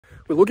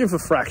we're looking for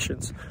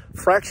fractions.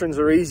 Fractions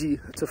are easy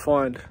to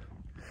find.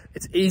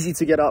 It's easy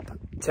to get up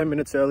 10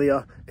 minutes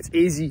earlier. It's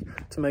easy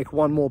to make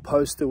one more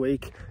post a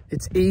week.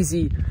 It's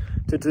easy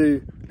to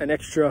do an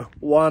extra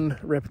 1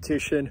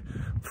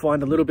 repetition,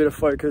 find a little bit of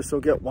focus, or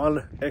get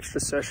 1 extra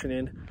session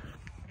in.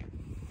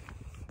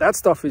 That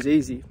stuff is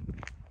easy.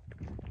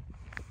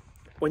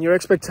 When your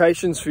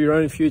expectations for your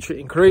own future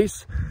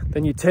increase,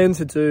 then you tend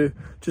to do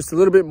just a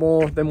little bit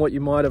more than what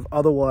you might have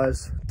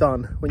otherwise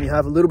done. When you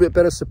have a little bit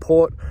better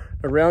support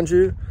around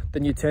you,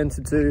 then you tend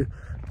to do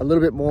a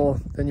little bit more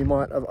than you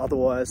might have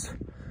otherwise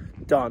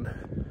done.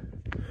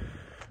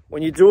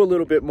 When you do a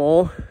little bit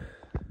more,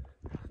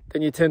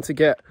 then you tend to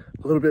get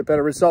a little bit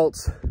better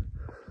results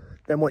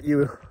than what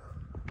you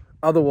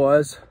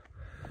otherwise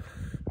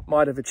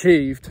might have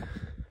achieved.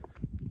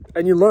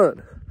 And you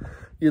learn.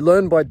 You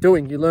learn by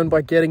doing, you learn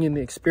by getting in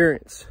the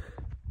experience.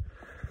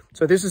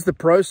 So this is the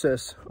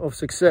process of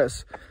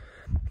success.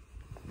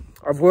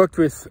 I've worked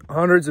with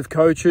hundreds of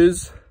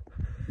coaches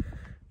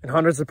and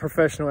hundreds of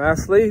professional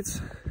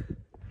athletes,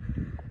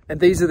 and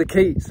these are the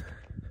keys.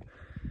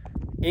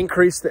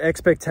 Increase the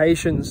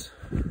expectations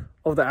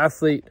of the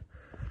athlete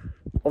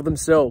of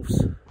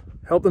themselves.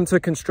 Help them to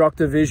construct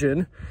a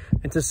vision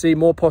and to see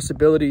more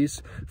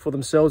possibilities for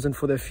themselves and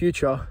for their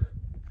future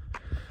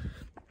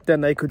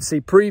than they could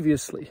see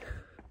previously.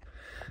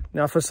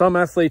 Now, for some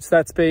athletes,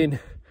 that's been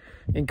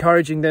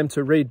encouraging them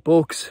to read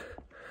books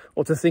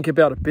or to think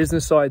about a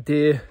business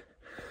idea.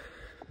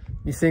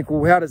 You think,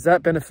 well, how does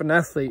that benefit an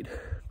athlete?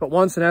 But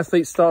once an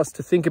athlete starts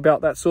to think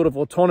about that sort of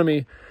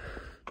autonomy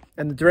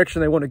and the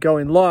direction they want to go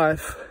in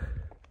life,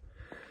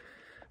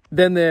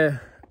 then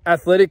their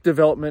athletic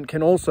development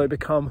can also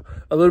become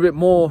a little bit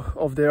more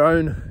of their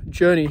own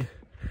journey,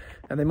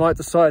 and they might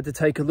decide to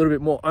take a little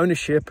bit more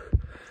ownership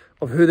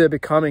of who they're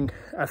becoming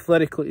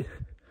athletically.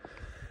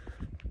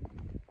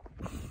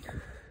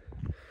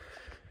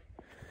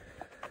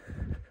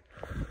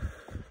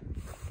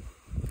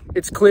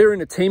 It's clear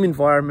in a team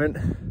environment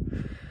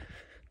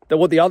that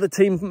what the other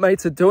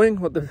teammates are doing,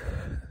 what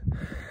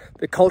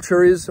the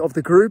culture is of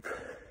the group,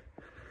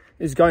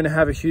 is going to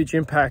have a huge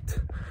impact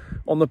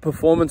on the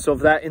performance of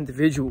that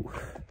individual.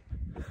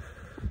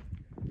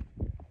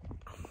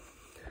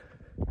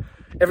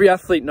 Every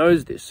athlete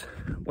knows this.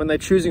 When they're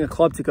choosing a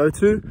club to go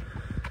to,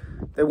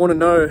 they want to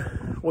know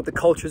what the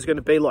culture is going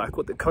to be like,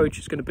 what the coach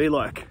is going to be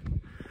like.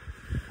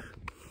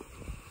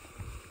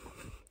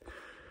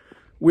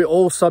 We're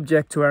all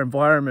subject to our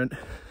environment.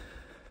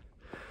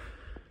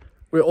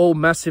 We're all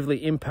massively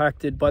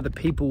impacted by the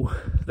people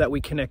that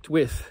we connect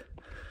with.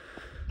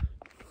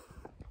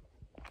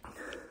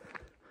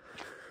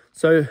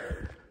 So,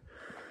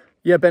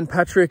 yeah, Ben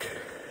Patrick,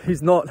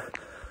 he's not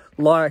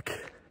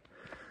like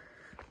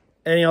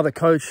any other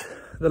coach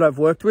that I've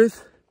worked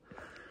with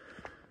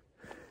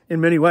in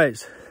many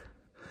ways.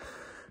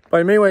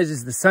 But in many ways,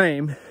 he's the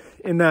same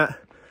in that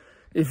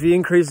if he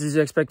increases his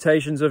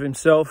expectations of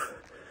himself,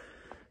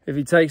 if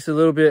he takes a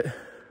little bit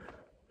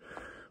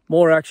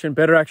more action,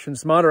 better action,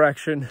 smarter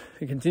action,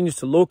 he continues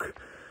to look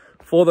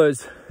for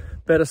those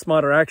better,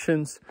 smarter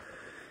actions.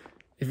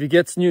 If he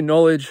gets new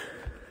knowledge,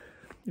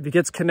 if he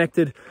gets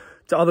connected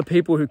to other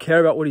people who care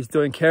about what he's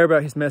doing, care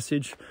about his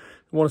message,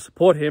 and want to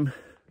support him,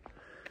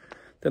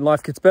 then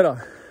life gets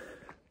better.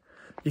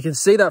 You can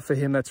see that for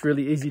him. That's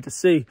really easy to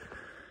see.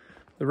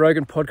 The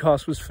Rogan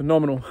podcast was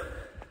phenomenal.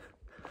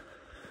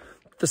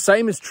 The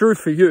same is true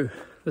for you.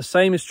 The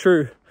same is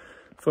true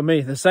for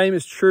me. The same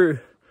is true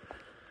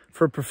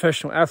for a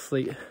professional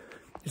athlete.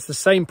 It's the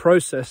same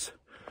process.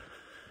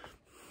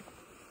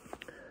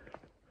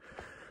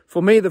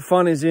 For me, the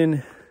fun is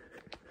in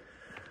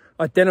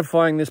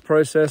identifying this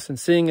process and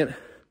seeing it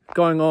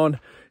going on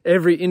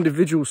every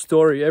individual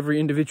story, every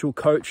individual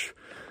coach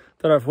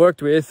that I've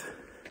worked with.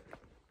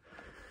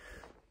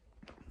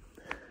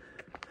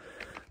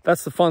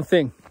 That's the fun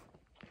thing.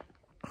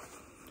 I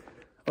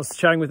was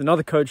chatting with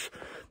another coach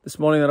this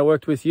morning that I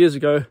worked with years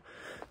ago,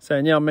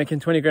 saying, yeah, I'm making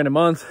 20 grand a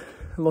month.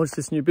 I launched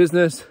this new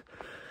business.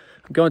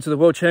 I'm going to the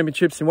world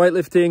championships in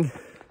weightlifting.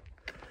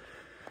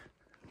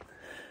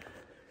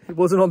 It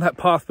wasn't on that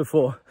path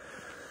before.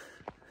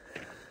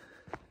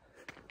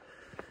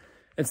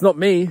 It's not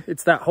me,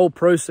 it's that whole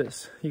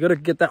process. You got to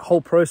get that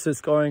whole process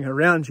going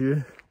around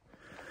you.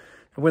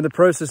 And when the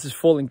process is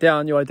falling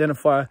down, you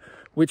identify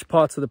which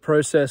parts of the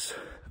process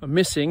are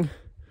missing.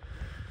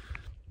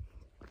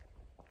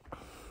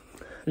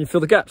 And you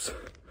fill the gaps.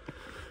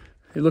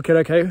 You look at,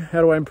 okay,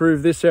 how do I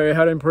improve this area?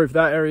 How do I improve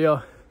that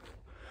area?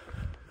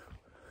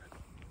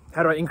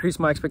 How do I increase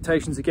my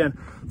expectations again?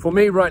 For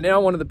me right now,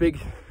 one of the big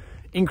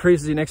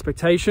increases in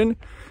expectation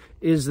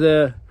is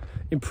the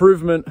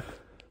improvement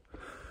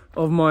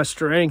of my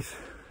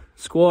strength,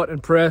 squat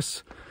and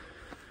press,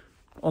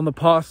 on the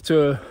path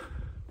to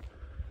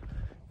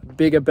a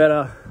bigger,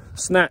 better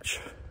snatch.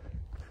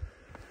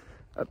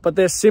 But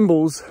they're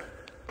symbols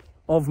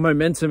of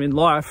momentum in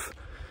life.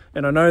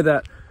 And I know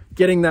that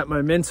getting that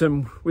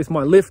momentum with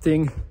my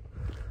lifting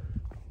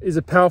is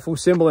a powerful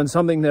symbol and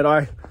something that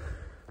I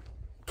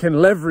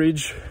can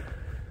leverage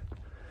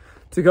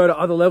to go to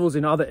other levels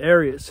in other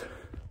areas.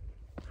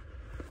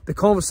 the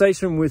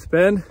conversation with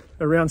Ben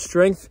around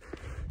strength,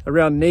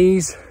 around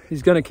knees,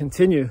 is going to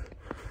continue.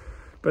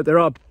 But there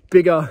are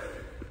bigger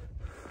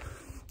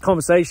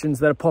conversations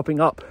that are popping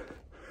up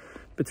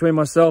between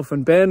myself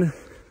and Ben,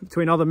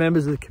 between other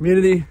members of the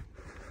community.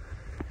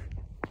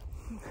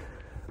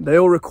 They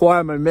all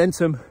require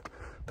momentum,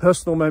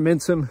 personal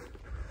momentum.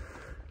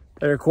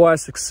 They require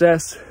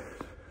success.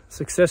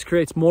 Success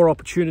creates more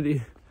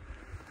opportunity.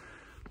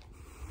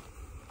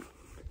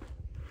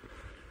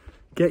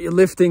 Get your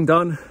lifting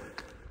done.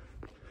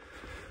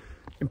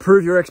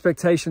 Improve your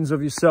expectations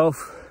of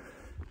yourself.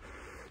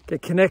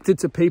 Get connected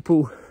to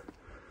people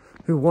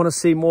who want to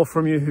see more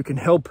from you, who can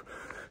help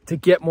to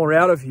get more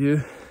out of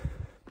you.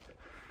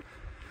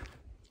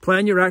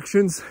 Plan your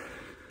actions.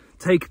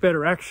 Take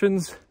better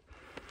actions.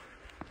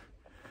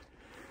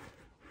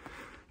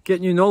 Get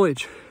new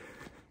knowledge.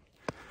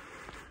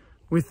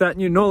 With that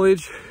new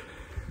knowledge,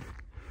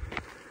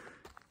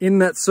 in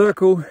that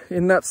circle,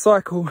 in that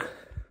cycle,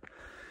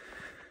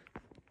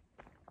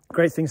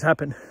 great things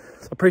happen.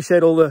 So I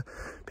appreciate all the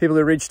people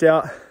who reached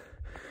out.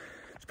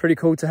 It's pretty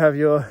cool to have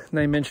your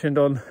name mentioned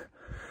on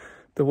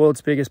the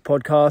world's biggest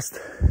podcast.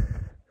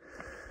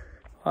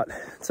 But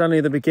it's only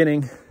the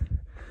beginning.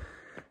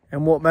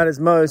 And what matters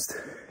most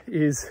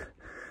is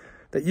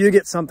that you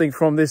get something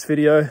from this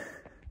video.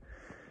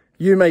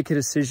 You make a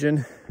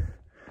decision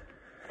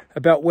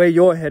about where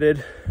you're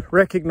headed.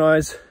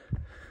 Recognize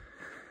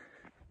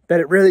that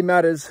it really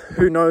matters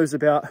who knows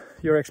about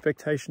your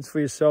expectations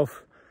for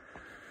yourself,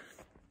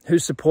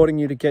 who's supporting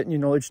you to get new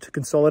knowledge, to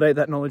consolidate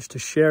that knowledge, to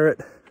share it,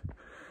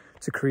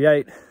 to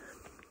create.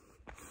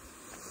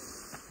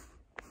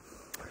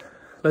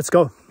 Let's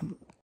go.